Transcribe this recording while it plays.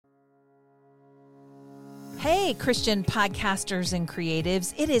Hey, Christian podcasters and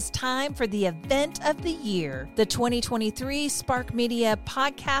creatives, it is time for the event of the year, the 2023 Spark Media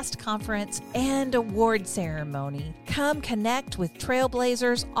Podcast Conference and Award Ceremony. Come connect with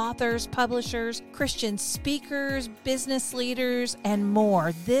trailblazers, authors, publishers, Christian speakers, business leaders, and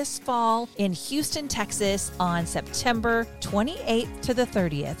more this fall in Houston, Texas on September 28th to the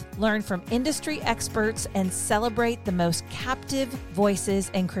 30th. Learn from industry experts and celebrate the most captive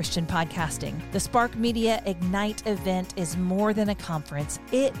voices in Christian podcasting. The Spark Media Ignite event is more than a conference.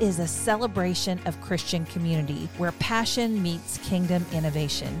 It is a celebration of Christian community where passion meets kingdom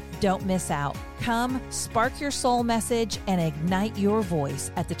innovation. Don't miss out. Come spark your soul message and ignite your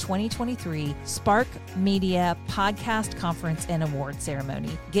voice at the 2023 Spark Media Podcast Conference and Award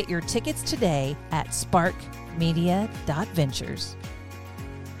Ceremony. Get your tickets today at sparkmedia.ventures.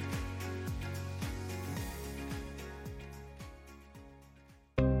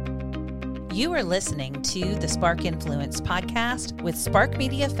 You are listening to the Spark Influence podcast with Spark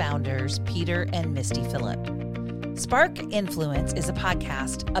Media founders Peter and Misty Philip. Spark Influence is a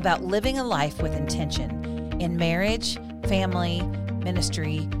podcast about living a life with intention in marriage, family,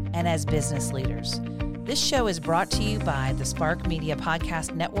 ministry, and as business leaders. This show is brought to you by the Spark Media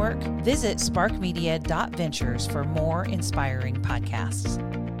Podcast Network. Visit sparkmedia.ventures for more inspiring podcasts.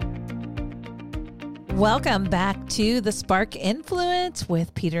 Welcome back to the Spark Influence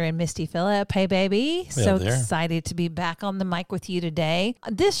with Peter and Misty Philip. Hey, baby. So excited to be back on the mic with you today.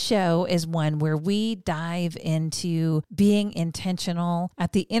 This show is one where we dive into being intentional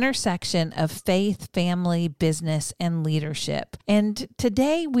at the intersection of faith, family, business, and leadership. And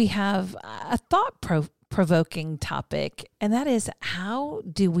today we have a thought-provoking topic, and that is, how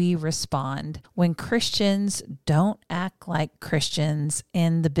do we respond when Christians don't act like Christians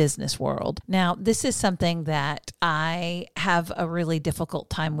in the business world? Now, this is something that I have a really difficult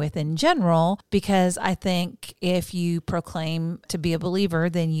time with in general, because I think if you proclaim to be a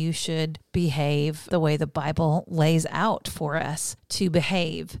believer, then you should behave the way the Bible lays out for us to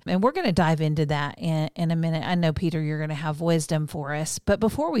behave. And we're going to dive into that in a minute. I know, Peter, you're going to have wisdom for us. But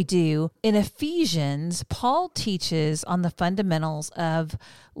before we do, in Ephesians, Paul teaches on the fundamentals of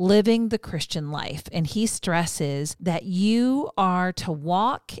living the Christian life. And he stresses that you are to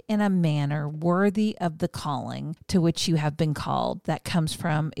walk in a manner worthy of the calling to which you have been called. That comes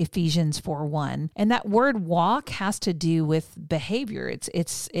from Ephesians 4:1. And that word walk has to do with behavior.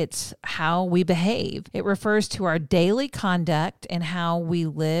 It's how we behave. It refers to our daily conduct and how we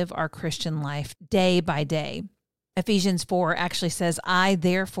live our Christian life day by day. Ephesians 4 actually says, I,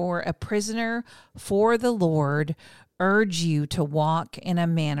 therefore, a prisoner for the Lord, urge you to walk in a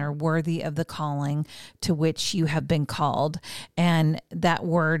manner worthy of the calling to which you have been called. And that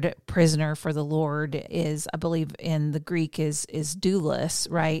word prisoner for the Lord is, I believe in the Greek, is doulos,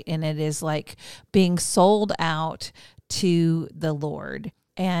 right? And it is like being sold out to the Lord.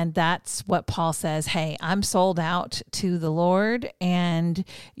 And that's what Paul says, hey, I'm sold out to the Lord, and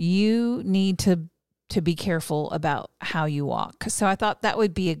you need to be careful about how you walk. So I thought that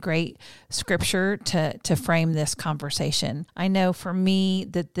would be a great scripture to frame this conversation. I know for me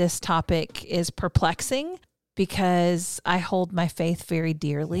that this topic is perplexing because I hold my faith very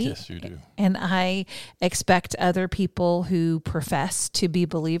dearly. Yes, you do. And I expect other people who profess to be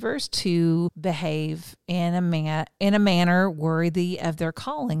believers to behave in a manner worthy of their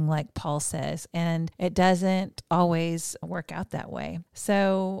calling, like Paul says. And it doesn't always work out that way.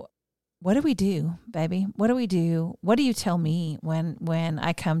 So what do we do, baby? What do we do? What do you tell me when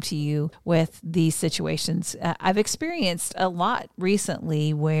I come to you with these situations? I've experienced a lot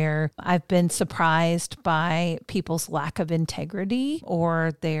recently where I've been surprised by people's lack of integrity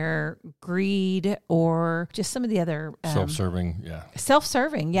or their greed or just some of the other self-serving.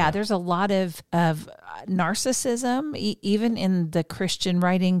 Yeah. There's a lot of narcissism, even in the Christian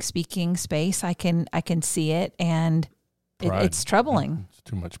writing, speaking space. I can see it, and it's troubling. It's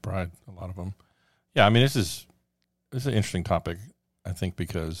too much pride, a lot of them. Yeah, I mean, this is an interesting topic, I think,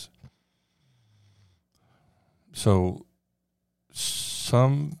 because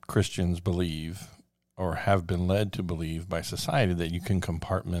some Christians believe, or have been led to believe by society, that you can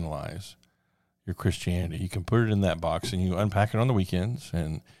compartmentalize your Christianity. You can put it in that box, and you unpack it on the weekends,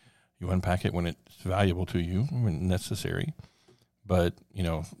 and you unpack it when it's valuable to you, when necessary. But,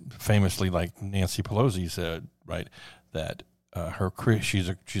 famously, like Nancy Pelosi said, right, that she's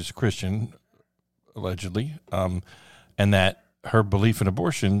a Christian, allegedly, and that her belief in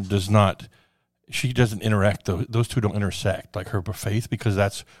abortion doesn't interact, those two don't intersect, like her faith, because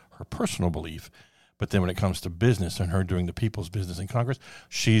that's her personal belief. But then when it comes to business and her doing the people's business in Congress,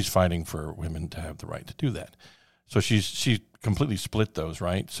 she's fighting for women to have the right to do that. So she completely split those,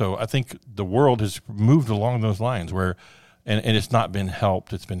 right? So I think the world has moved along those lines where, and it's not been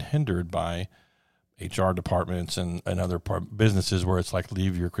helped, it's been hindered by HR departments and other businesses where it's like,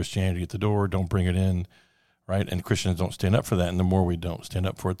 leave your Christianity at the door, don't bring it in, right? And Christians don't stand up for that. And the more we don't stand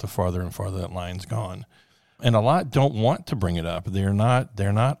up for it, the farther and farther that line's gone. And a lot don't want to bring it up. They're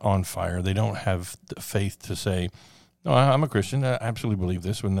not on fire. They don't have the faith to say, no, I'm a Christian. I absolutely believe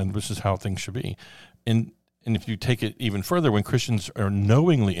this, and then this is how things should be. And if you take it even further, when Christians are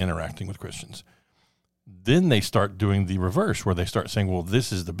knowingly interacting with Christians, then they start doing the reverse, where they start saying, well,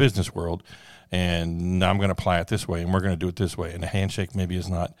 this is the business world, and now I'm going to apply it this way, and we're going to do it this way. And a handshake maybe is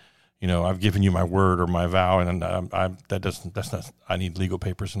not, I've given you my word or my vow, and that's not, I need legal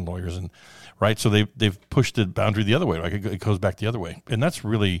papers and lawyers, and right. So they've pushed the boundary the other way. Like it goes back the other way. And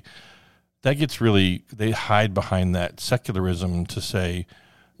they hide behind that secularism to say,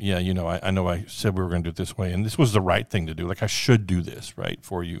 yeah, I know I said we were going to do it this way, and this was the right thing to do. Like I should do this, right,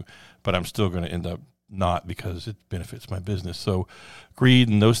 for you, but I'm still going to end up not because it benefits my business. So greed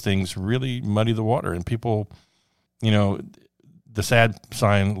and those things really muddy the water. And people, the sad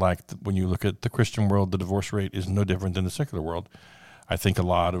sign, like when you look at the Christian world, the divorce rate is no different than the secular world. I think a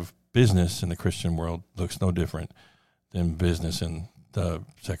lot of business in the Christian world looks no different than business in the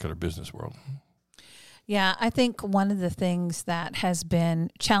secular business world. Yeah, I think one of the things that has been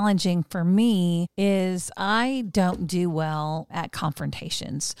challenging for me is I don't do well at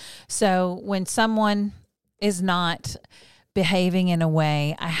confrontations. So when someone is not behaving in a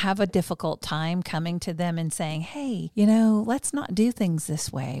way, I have a difficult time coming to them and saying, hey, let's not do things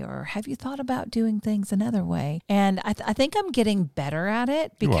this way, or have you thought about doing things another way? And I think I'm getting better at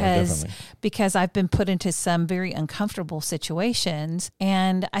it because I've been put into some very uncomfortable situations.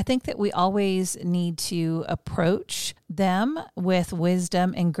 And I think that we always need to approach them with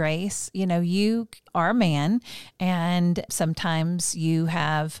wisdom and grace. You are a man, and sometimes you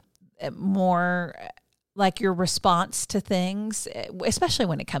have more like your response to things, especially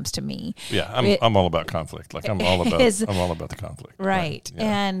when it comes to me. Yeah, I'm all about conflict. Like I'm all about the conflict. Right.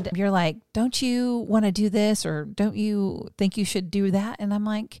 Yeah. And you're like, don't you want to do this, or don't you think you should do that? And I'm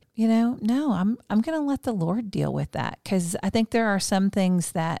like, no, I'm going to let the Lord deal with that, because I think there are some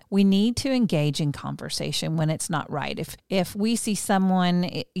things that we need to engage in conversation when it's not right. If we see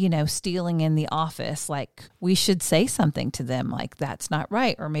someone, stealing in the office, like we should say something to them like that's not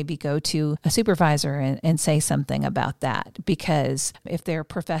right, or maybe go to a supervisor and say something about that, because if they're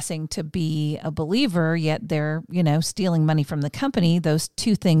professing to be a believer, yet they're, stealing money from the company, those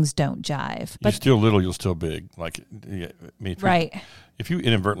two things don't jive. You steal little, you'll steal big. Like, right. If you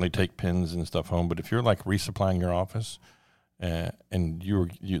inadvertently take pens and stuff home, but if you're like resupplying your office, and you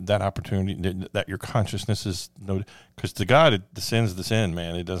that opportunity, that your consciousness is because to God, the sin's the sin,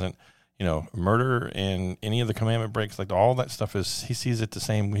 man. It doesn't, murder and any of the commandment breaks, like all that stuff is, he sees it the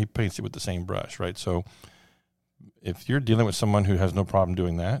same, he paints it with the same brush, right? So if you're dealing with someone who has no problem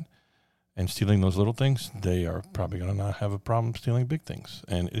doing that and stealing those little things, they are probably going to not have a problem stealing big things.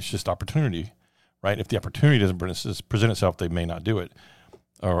 And it's just opportunity, right? If the opportunity doesn't present itself, they may not do it,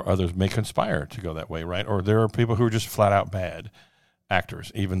 or others may conspire to go that way, right? Or there are people who are just flat out bad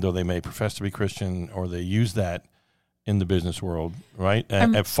actors, even though they may profess to be Christian, or they use that in the business world, right?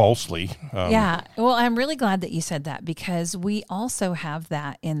 And falsely. Yeah. Well, I'm really glad that you said that, because we also have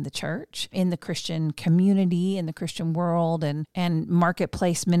that in the church, in the Christian community, in the Christian world, and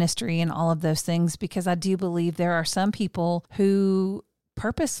marketplace ministry and all of those things, because I do believe there are some people who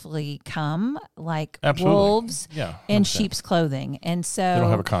purposefully come like Absolutely. Wolves in sheep's clothing. And so they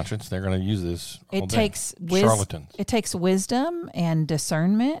don't have a conscience. They're going to use this all day. Charlatans. It takes wisdom and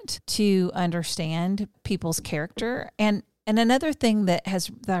discernment to understand people's character. And another thing that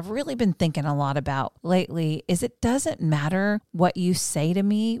I've really been thinking a lot about lately is it doesn't matter what you say to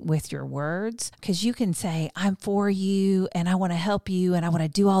me with your words, because you can say, I'm for you and I want to help you and I want to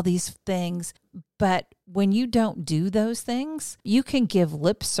do all these things. But when you don't do those things, you can give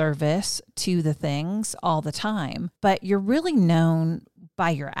lip service to the things all the time, but you're really known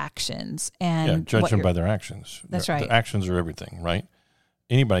by your actions. And judge them by their actions. That's right. Their actions are everything, right?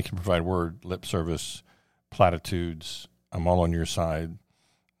 Anybody can provide word, lip service, platitudes. I'm all on your side.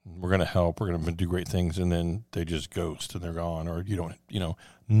 We're going to help. We're going to do great things. And then they just ghost and they're gone, or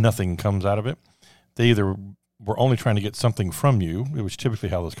nothing comes out of it. They either were only trying to get something from you, which typically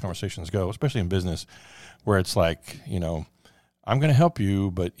how those conversations go, especially in business, where it's like, I'm going to help you,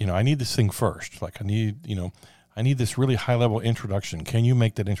 but, I need this thing first. Like I need this really high level introduction. Can you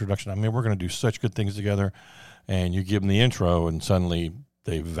make that introduction? I mean, we're going to do such good things together. And you give them the intro and suddenly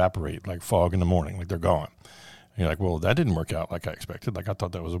they evaporate like fog in the morning, like they're gone. And you're like, well, that didn't work out like I expected. Like I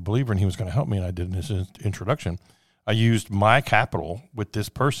thought that was a believer and he was going to help me, and I did this introduction. I used my capital with this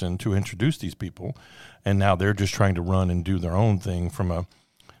person to introduce these people, and now they're just trying to run and do their own thing from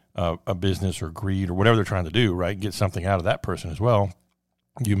a business or greed or whatever they're trying to do, right? Get something out of that person as well.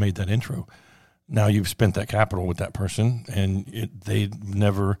 You made that intro. Now you've spent that capital with that person, and they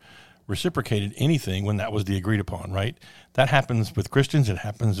never reciprocated anything when that was the agreed upon, right? That happens with Christians. It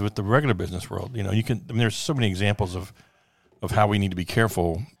happens with the regular business world. There's so many examples of how we need to be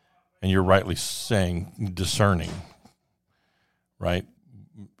careful, and you're rightly saying discerning, right?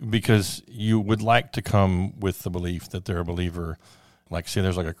 Because you would like to come with the belief that they're a believer. Like, say,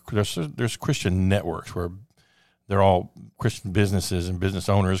 there's Christian networks where they're all Christian businesses and business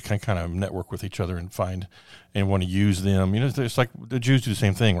owners can kind of network with each other and find and want to use them. It's like the Jews do the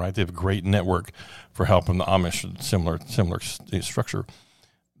same thing, right? They have a great network for helping the Amish, similar structure.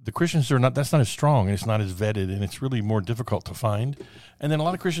 The Christians are not. That's not as strong, and it's not as vetted, and it's really more difficult to find. And then a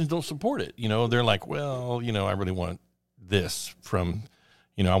lot of Christians don't support it. They're like, well, I really want this from,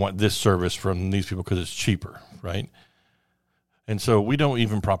 I want this service from these people because it's cheaper, right? And so we don't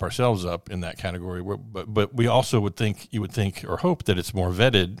even prop ourselves up in that category. But we also you would think or hope that it's more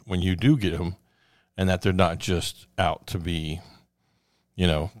vetted when you do get them, and that they're not just out to be,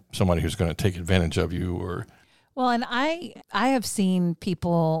 somebody who's going to take advantage of you or. Well, and I have seen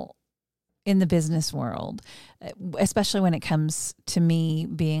people in the business world, especially when it comes to me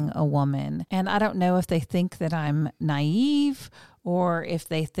being a woman, and I don't know if they think that I'm naive or if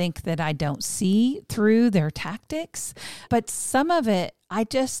they think that I don't see through their tactics. But some of it, I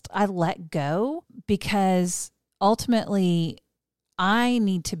let go because ultimately I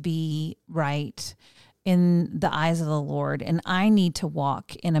need to be right in the eyes of the Lord, and I need to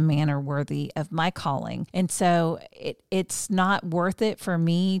walk in a manner worthy of my calling. And so it's not worth it for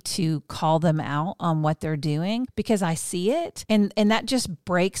me to call them out on what they're doing because I see it, and that just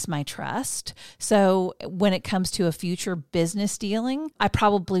breaks my trust. So when it comes to a future business dealing, I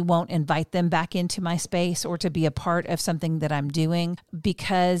probably won't invite them back into my space or to be a part of something that I'm doing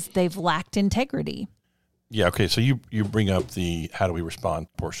because they've lacked integrity. Yeah, okay, so you bring up the how do we respond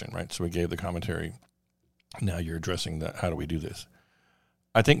portion, right? So we gave the commentary. Now you're addressing that. How do we do this?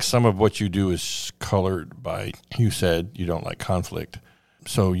 I think some of what you do is colored by, you said you don't like conflict.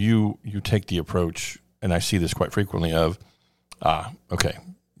 So you take the approach, and I see this quite frequently of, okay,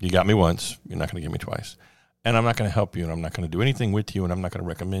 you got me once, you're not going to get me twice. And I'm not going to help you, and I'm not going to do anything with you, and I'm not going to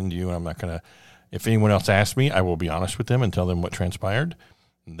recommend you, and I'm not going to, if anyone else asks me, I will be honest with them and tell them what transpired.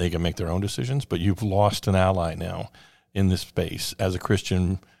 They can make their own decisions, but you've lost an ally now in this space. As a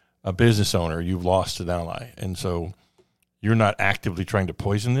Christian, a business owner, you've lost an ally. And so you're not actively trying to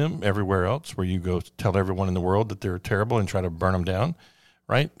poison them everywhere else where you go tell everyone in the world that they're terrible and try to burn them down,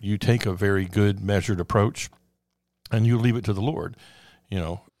 right? You take a very good measured approach and you leave it to the Lord,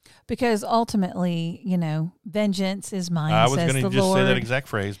 Because ultimately, vengeance is mine, I was going to just Lord. Say that exact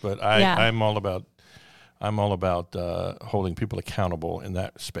phrase, but I'm all about holding people accountable in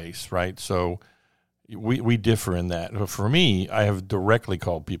that space, right? So we differ in that. For me, I have directly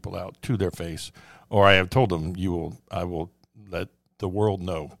called people out to their face, or I have told them, I will let the world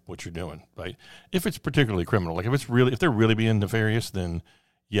know what you're doing, right? If it's particularly criminal, like if they're really being nefarious, then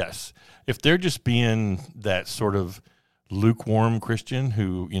yes. If they're just being that sort of lukewarm Christian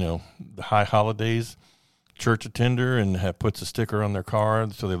who, the high holidays church attender and puts a sticker on their car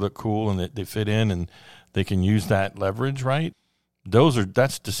so they look cool and they fit in and they can use that leverage, right?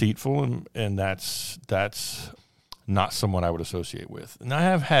 That's deceitful, and that's not someone I would associate with. And I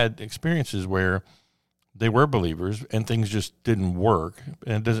have had experiences where they were believers and things just didn't work.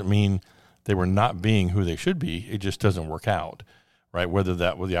 And it doesn't mean they were not being who they should be. It just doesn't work out, right? Whether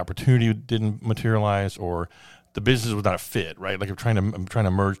that was the opportunity didn't materialize or the business was not a fit, right? Like I'm trying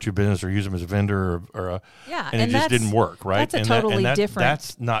to merge two businesses or use them as a vendor and it just didn't work, right? That's totally different.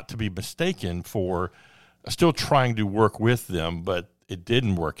 That's not to be mistaken for still trying to work with them, but it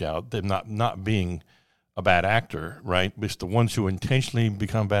didn't work out. Them not being a bad actor, right? It's the ones who intentionally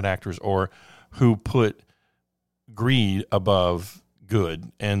become bad actors or who put greed above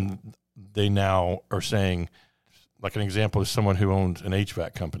good, and they now are saying, like an example is someone who owned an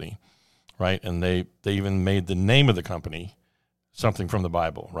HVAC company, right? And they even made the name of the company something from the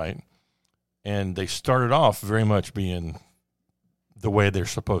Bible, right? And they started off very much being the way they're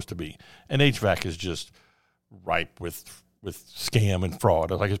supposed to be. And HVAC is just ripe with scam and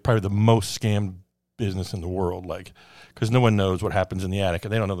fraud. Like it's probably the most scammed business in the world, like because no one knows what happens in the attic,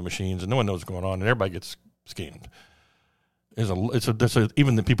 and they don't know the machines, and no one knows what's going on, and everybody gets scammed.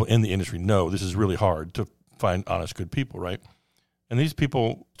 Even the people in the industry know this is really hard to find honest, good people, right? And these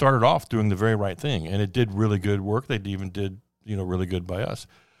people started off doing the very right thing, and it did really good work. They even did really good by us.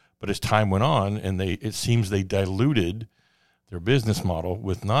 But as time went on, and it seems they diluted their business model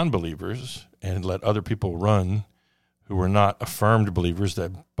with non-believers and let other people run who were not affirmed believers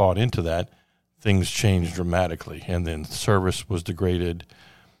that bought into that, things changed dramatically. And then service was degraded.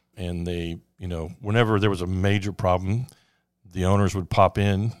 And they, whenever there was a major problem, the owners would pop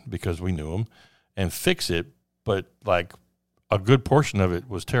in because we knew them and fix it. But like a good portion of it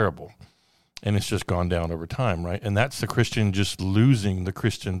was terrible. And it's just gone down over time, right? And that's the Christian just losing the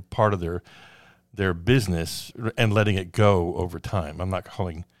Christian part of their business and letting it go over time. I'm not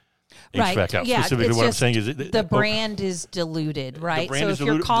calling HVAC out specifically. What I'm saying is the brand is diluted, right? The brand is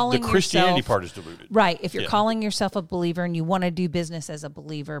diluted. The Christianity part is diluted. Right. If you're calling yourself a believer and you want to do business as a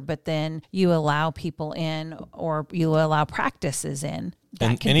believer, but then you allow people in or you allow practices in.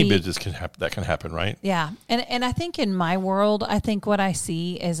 And any business can happen. That can happen, right? Yeah, and I think in my world, I think what I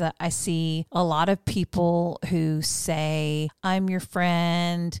see is I see a lot of people who say, "I'm your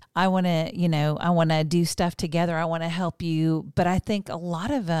friend. I want to do stuff together. I want to help you." But I think a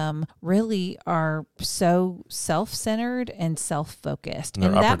lot of them really are so self-centered and self-focused, and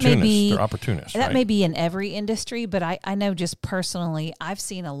they're opportunists. That may be in every industry, but I know just personally, I've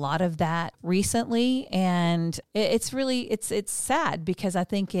seen a lot of that recently, and it's really it's sad because I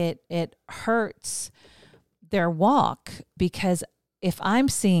think it hurts their walk, because if I'm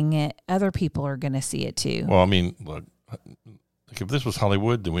seeing it, other people are going to see it too. Well, I mean, look, if this was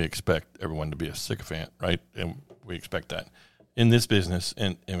Hollywood, then we expect everyone to be a sycophant, right? And we expect that in this business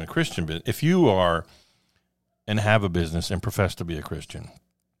and in a Christian business. If you are and have a business and profess to be a Christian,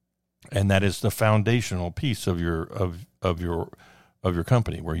 and that is the foundational piece of your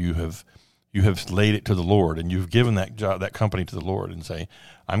company, where you have laid it to the Lord and you've given that company to the Lord and say,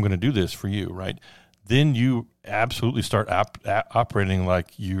 I'm going to do this for you, right? Then you absolutely start operating like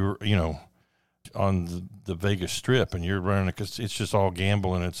you're, on the Vegas Strip, and you're running because it's just all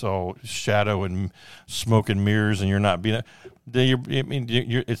gamble and it's all shadow and smoke and mirrors, and you're not being.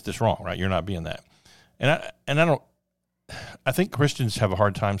 It's just wrong, right? You're not being that, I think Christians have a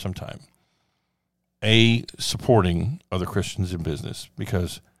hard time sometimes supporting other Christians in business,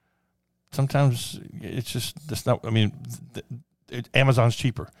 because sometimes that's not. I mean, Amazon's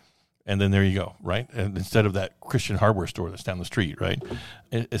cheaper, and then there you go, right? And instead of that Christian hardware store that's down the street, right?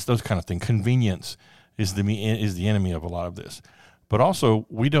 It's those kind of things. Convenience is the enemy of a lot of this. But also,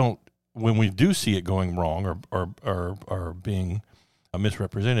 we don't, when we do see it going wrong or being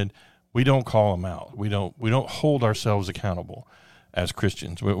misrepresented, we don't call them out. We don't hold ourselves accountable as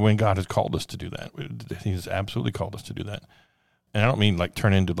Christians when God has called us to do that. He's absolutely called us to do that. And I don't mean like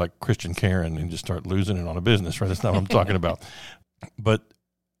turn into like Christian Karen and just start losing it on a business, right? That's not what I'm talking about. But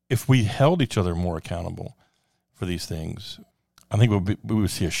if we held each other more accountable for these things, I think we would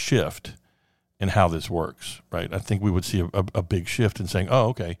see a shift in how this works, right? I think we would see a big shift in saying, oh,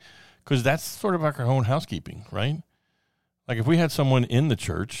 okay, because that's sort of like our own housekeeping, right? Like if we had someone in the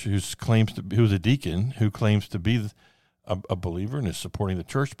church who's a deacon who claims to be a believer and is supporting the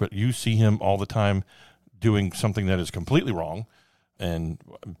church, but you see him all the time doing something that is completely wrong, and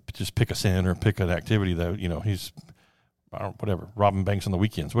just pick a sin or pick an activity that, he's robbing banks on the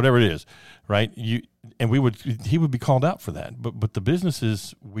weekends, whatever it is, right? He would be called out for that. But the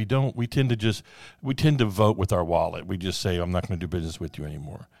businesses, we tend to vote with our wallet. We just say, I'm not going to do business with you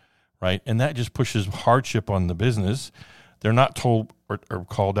anymore, right? And that just pushes hardship on the business. They're not told or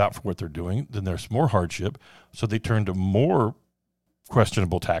called out for what they're doing. Then there's more hardship. So they turn to more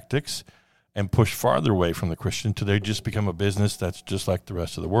questionable tactics and push farther away from the Christian till they just become a business that's just like the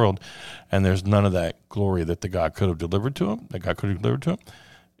rest of the world. And there's none of that glory that God could have delivered to them,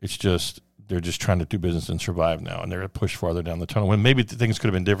 It's just, they're just trying to do business and survive now. And they're pushed farther down the tunnel. When maybe things could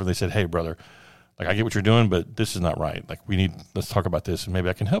have been different. They said, hey, brother, like, I get what you're doing, but this is not right. Like, let's talk about this, and maybe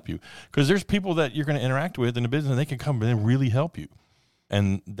I can help you. Because there's people that you're going to interact with in the business, and they can come and really help you.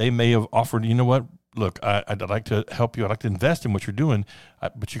 And they may have offered, you know what, look, I'd like to help you. I'd like to invest in what you're doing,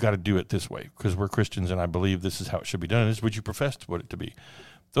 but you got to do it this way because we're Christians, and I believe this is how it should be done. This is what you profess to want it to be.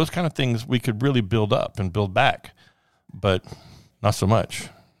 Those kind of things we could really build up and build back, but not so much.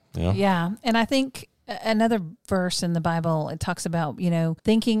 Yeah, and I think another verse in the Bible, it talks about,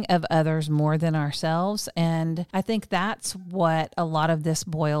 thinking of others more than ourselves. And I think that's what a lot of this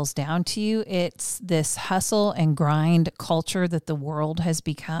boils down to. It's this hustle and grind culture that the world has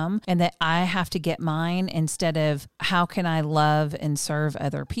become, and that I have to get mine instead of how can I love and serve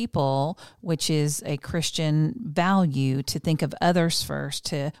other people, which is a Christian value, to think of others first,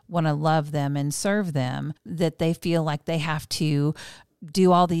 to want to love them and serve them, that they feel like they have to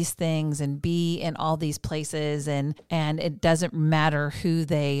do all these things and be in all these places, and it doesn't matter who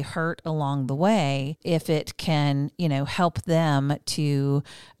they hurt along the way if it can, help them to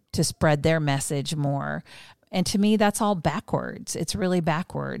to spread their message more. And to me, that's all backwards. It's really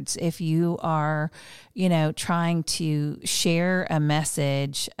backwards. If you are, trying to share a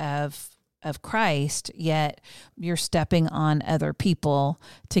message of Christ, yet you're stepping on other people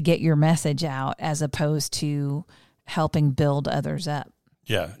to get your message out as opposed to helping build others up.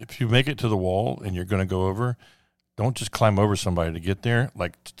 Yeah. If you make it to the wall and you're going to go over, don't just climb over somebody to get there.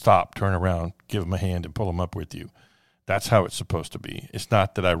 Like, stop, turn around, give them a hand and pull them up with you. That's how it's supposed to be. It's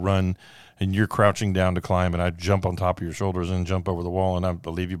not that I run and you're crouching down to climb and I jump on top of your shoulders and jump over the wall and I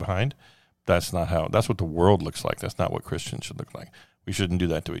leave you behind. That's what the world looks like. That's not what Christians should look like. We shouldn't do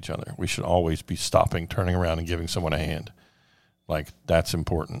that to each other. We should always be stopping, turning around and giving someone a hand. Like, that's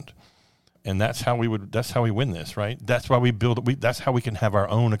important. And that's how we win this, right? That's why that's how we can have our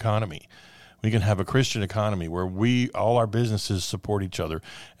own economy. We can have a Christian economy where all our businesses support each other,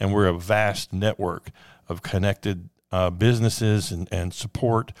 and we're a vast network of connected businesses and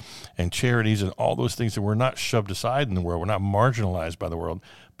support and charities and all those things, that we're not shoved aside in the world. We're not marginalized by the world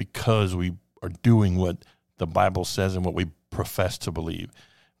because we are doing what the Bible says and what we profess to believe.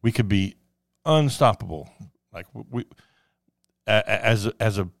 We could be unstoppable. Like, we, as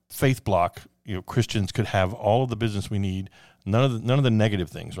a faith block, Christians could have all of the business we need. None of the negative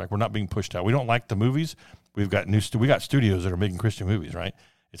things. Right? We're not being pushed out. We don't like the movies. We got studios that are making Christian movies. Right?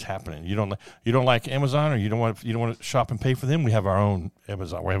 It's happening. You don't like Amazon, or you don't want to shop and pay for them. We have our own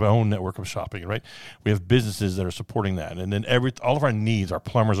Amazon. We have our own network of shopping, right? We have businesses that are supporting that, and then all of our needs, our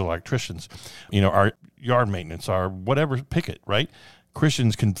plumbers, our electricians, our yard maintenance, our whatever, pick it, right?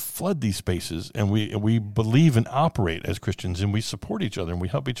 Christians can flood these spaces, and we believe and operate as Christians, and we support each other and we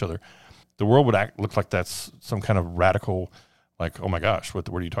help each other. The world would look like that's some kind of radical, like, oh my gosh, what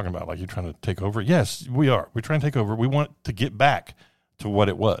are you talking about? Like, you're trying to take over? Yes, we are. We're trying to take over. We want to get back to what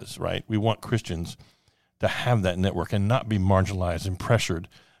it was, right? We want Christians to have that network and not be marginalized and pressured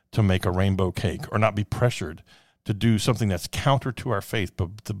to make a rainbow cake, or not be pressured to do something that's counter to our faith.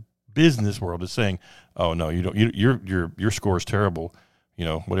 But the business world is saying, oh no, you don't, your score is terrible.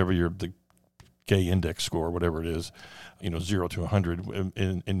 Whatever the gay index score, whatever it is, 0 to 100.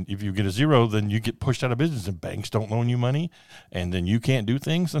 And if you get a 0, then you get pushed out of business, and banks don't loan you money, and then you can't do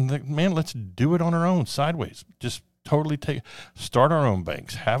things. And man, let's do it on our own, sideways. Just totally start our own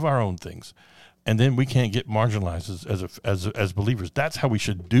banks, have our own things, and then we can't get marginalized as believers. That's how we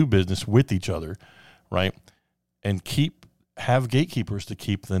should do business with each other, right? And have gatekeepers to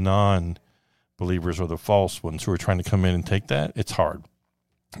keep the non-believers or the false ones who are trying to come in and take that. It's hard,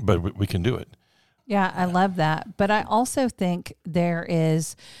 but we can do it. Yeah, I love that. But I also think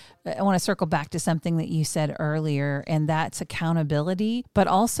I want to circle back to something that you said earlier, and that's accountability, but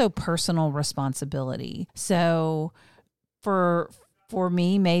also personal responsibility. So for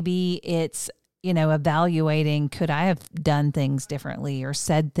me, maybe it's, evaluating, could I have done things differently, or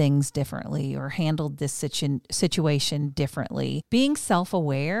said things differently, or handled this situation differently? Being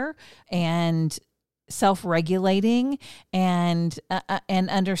self-aware and self-regulating and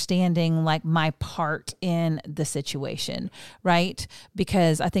understanding, like, my part in the situation, right?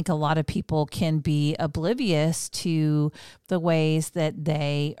 Because I think a lot of people can be oblivious to the ways that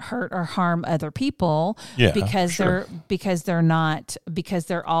they hurt or harm other people, because they're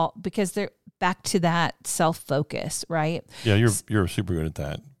back to that self-focus, right? Yeah, you're super good at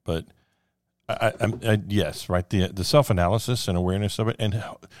that. But yes, right. The self-analysis and awareness of it, and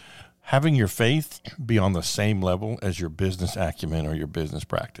having your faith be on the same level as your business acumen or your business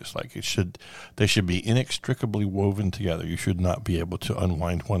practice. Like, they should be inextricably woven together. You should not be able to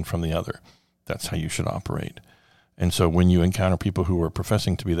unwind one from the other. That's how you should operate. And so when you encounter people who are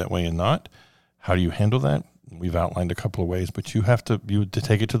professing to be that way and not, how do you handle that? We've outlined a couple of ways, but you have to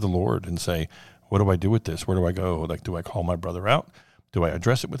take it to the Lord and say, what do I do with this? Where do I go? Like, do I call my brother out? Do I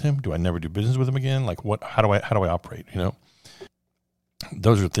address it with him? Do I never do business with him again? Like, how do I operate?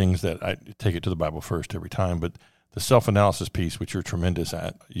 Those are things that I take it to the Bible first every time. But the self-analysis piece, which you're tremendous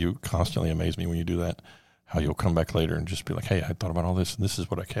at, you constantly amaze me when you do that, how you'll come back later and just be like, hey, I thought about all this, and this is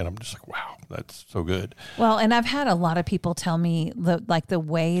what I can. I'm just like, wow, that's so good. Well, and I've had a lot of people tell me the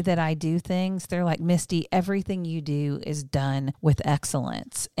way that I do things, they're like, Misty, everything you do is done with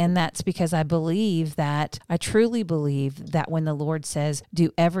excellence. And that's because I truly believe that when the Lord says,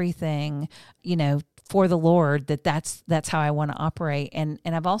 do everything, for the Lord, that's how I want to operate. And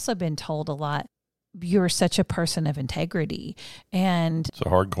I've also been told a lot, you're such a person of integrity. And it's a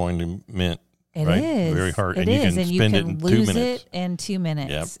hard coin to mint. It right? is. Very hard. It and is. You can and spend you can it in lose 2 minutes. It in 2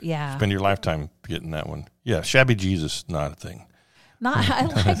 minutes. Yep. Yeah. Spend your lifetime getting that one. Yeah. Shabby Jesus, not a thing. I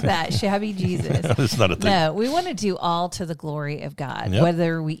like that. Shabby Jesus. It's not a thing. No, we want to do all to the glory of God,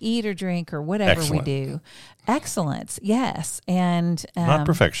 whether we eat or drink or whatever we do. Excellence, yes. And not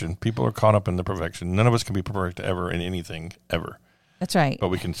perfection. People are caught up in the perfection. None of us can be perfect ever in anything, ever. That's right. But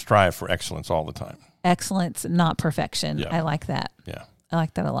we can strive for excellence all the time. Excellence, not perfection. Yeah. I like that. Yeah. I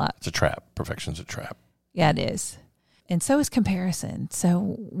like that a lot. It's a trap. Perfection's a trap. Yeah, it is. And so is comparison.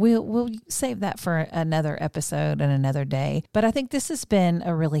 So we'll save that for another episode and another day. But I think this has been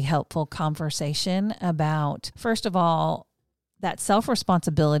a really helpful conversation about, first of all, that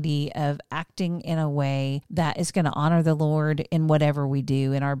self-responsibility of acting in a way that is going to honor the Lord in whatever we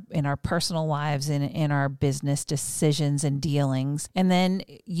do in our personal lives and in our business decisions and dealings. And then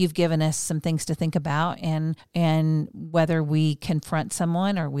you've given us some things to think about and whether we confront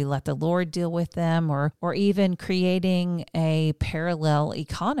someone or we let the Lord deal with them or even creating a parallel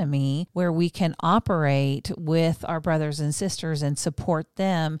economy where we can operate with our brothers and sisters and support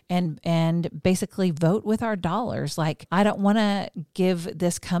them and basically vote with our dollars. Like, I don't want to give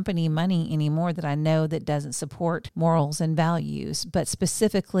this company money anymore that I know that doesn't support morals and values. But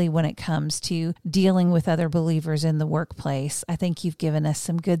specifically when it comes to dealing with other believers in the workplace, I think you've given us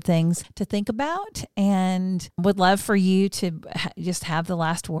some good things to think about and would love for you to just have the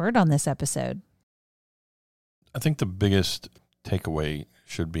last word on this episode. I think the biggest takeaway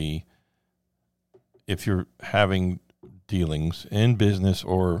should be, if you're having dealings in business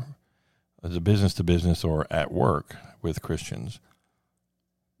or as a business to business or at work with Christians,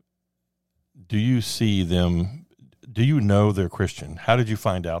 do you see them? Do you know they're Christian? How did you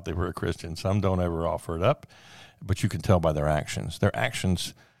find out they were a Christian? Some don't ever offer it up, but you can tell by their actions. Their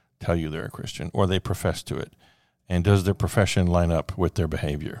actions tell you they're a Christian, or they profess to it. And does their profession line up with their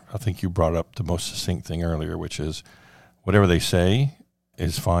behavior? I think you brought up the most succinct thing earlier, which is whatever they say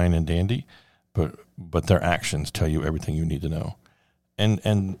is fine and dandy, but their actions tell you everything you need to know.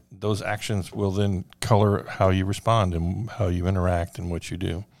 And those actions will then color how you respond and how you interact and what you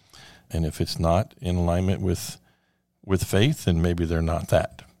do. And if it's not in alignment with faith, then maybe they're not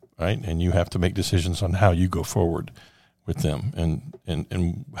that, right? And you have to make decisions on how you go forward with them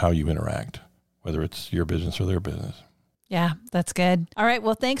and how you interact, whether it's your business or their business. Yeah, that's good. All right.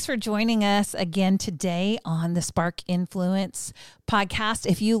 Well, thanks for joining us again today on the Spark Influence podcast.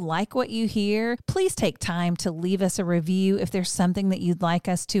 If you like what you hear, please take time to leave us a review. If there's something that you'd like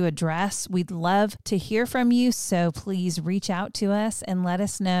us to address, we'd love to hear from you. So please reach out to us and let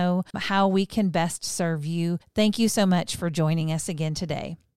us know how we can best serve you. Thank you so much for joining us again today.